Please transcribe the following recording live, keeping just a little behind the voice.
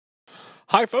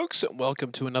Hi, folks, and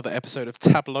welcome to another episode of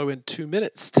Tableau in 2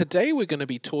 minutes. Today, we're going to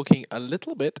be talking a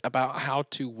little bit about how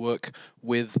to work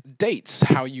with dates,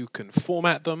 how you can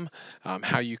format them,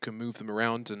 how you can move them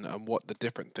around, and what the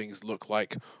different things look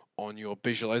like on your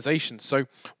visualization. So,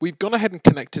 we've gone ahead and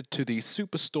connected to the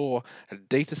Superstore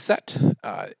data set.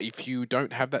 If you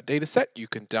don't have that data set, you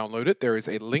can download it. There is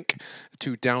a link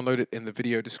to download it in the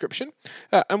video description.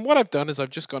 And what I've done is I've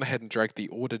just gone ahead and dragged the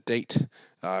order date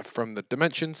from the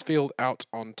dimensions field out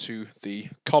onto the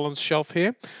columns shelf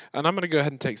here. And I'm going to go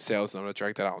ahead and take sales and I'm going to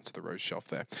drag that out onto the rows shelf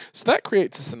there. So that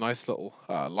creates us a nice little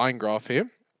line graph here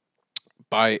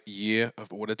by year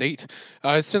of order date.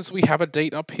 Since we have a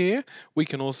date up here, we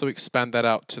can also expand that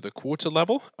out to the quarter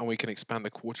level, and we can expand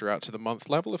the quarter out to the month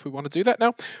level if we want to do that.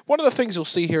 Now, one of the things you'll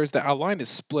see here is that our line is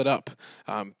split up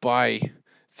by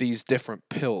these different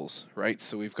pills, right?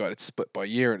 So we've got it split by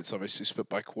year, and it's obviously split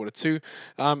by quarter too.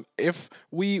 If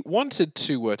we wanted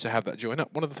to have that join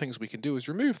up, one of the things we can do is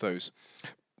remove those.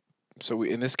 So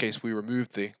in this case, we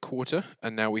removed the quarter,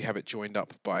 and now we have it joined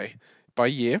up by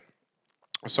year.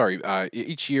 Sorry,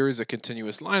 each year is a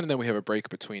continuous line, and then we have a break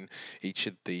between each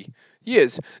of the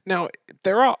years. Now,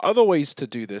 there are other ways to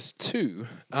do this too,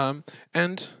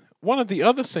 and one of the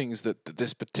other things that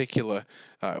this particular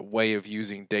way of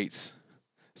using dates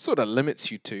sort of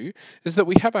limits you to is that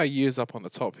we have our years up on the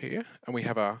top here, and we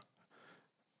have our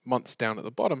months down at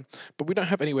the bottom, but we don't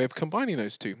have any way of combining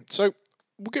those two. So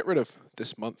we'll get rid of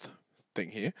this month thing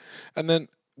here, and then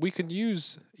we can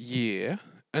use year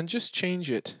and just change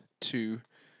it to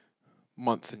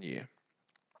month and year.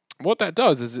 What that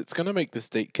does is it's going to make this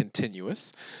date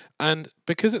continuous, and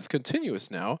because it's continuous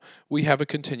now, we have a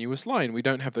continuous line. We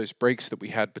don't have those breaks that we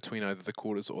had between either the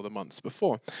quarters or the months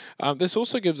before. This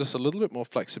also gives us a little bit more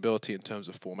flexibility in terms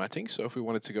of formatting. So if we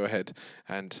wanted to go ahead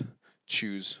and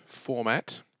choose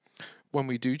format, when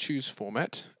we do choose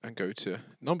format and go to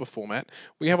number format,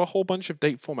 we have a whole bunch of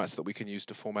date formats that we can use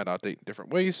to format our date in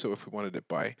different ways. So if we wanted it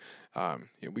by,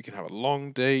 we can have a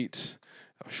long date,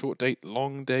 a short date,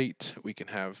 long date. We can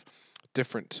have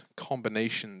different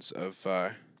combinations of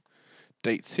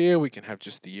dates here. We can have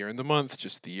just the year and the month,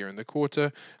 just the year and the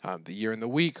quarter, the year and the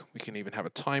week. We can even have a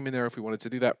time in there if we wanted to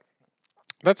do that.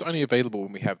 That's only available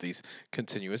when we have these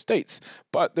continuous dates.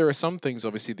 But there are some things,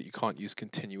 obviously, that you can't use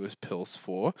continuous pills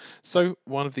for. So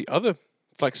one of the other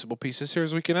flexible pieces here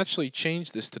is we can actually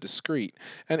change this to discrete.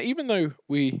 And even though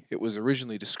it was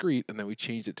originally discrete and then we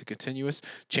changed it to continuous,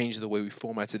 changed the way we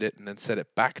formatted it and then set it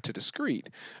back to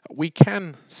discrete, we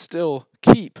can still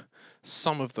keep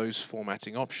some of those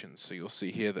formatting options. So you'll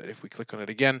see here that if we click on it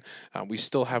again, we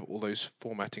still have all those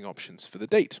formatting options for the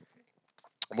date.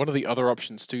 One of the other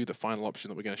options too, the final option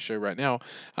that we're going to show right now,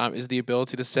 is the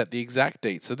ability to set the exact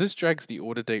date. So this drags the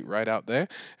order date right out there,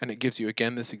 and it gives you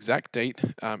again this exact date.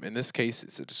 In this case,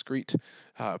 it's a discrete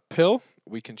pill.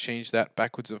 We can change that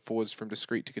backwards and forwards from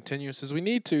discrete to continuous as we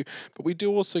need to, but we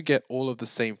do also get all of the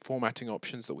same formatting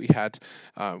options that we had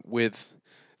with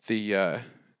the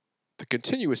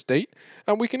continuous date,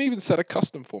 and we can even set a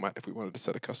custom format if we wanted to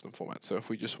set a custom format. So if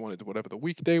we just wanted whatever the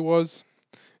weekday was,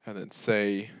 and then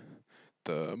say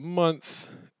the month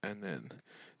and then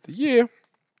the year,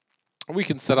 we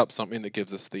can set up something that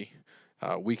gives us the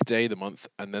weekday, the month,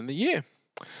 and then the year.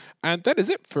 And that is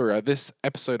it for this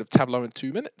episode of Tableau in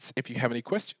 2 minutes. If you have any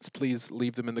questions, please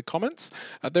leave them in the comments.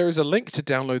 There is a link to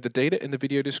download the data in the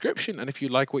video description. And if you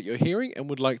like what you're hearing and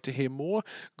would like to hear more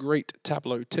great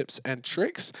Tableau tips and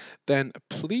tricks, then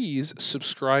please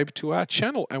subscribe to our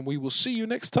channel and we will see you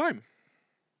next time.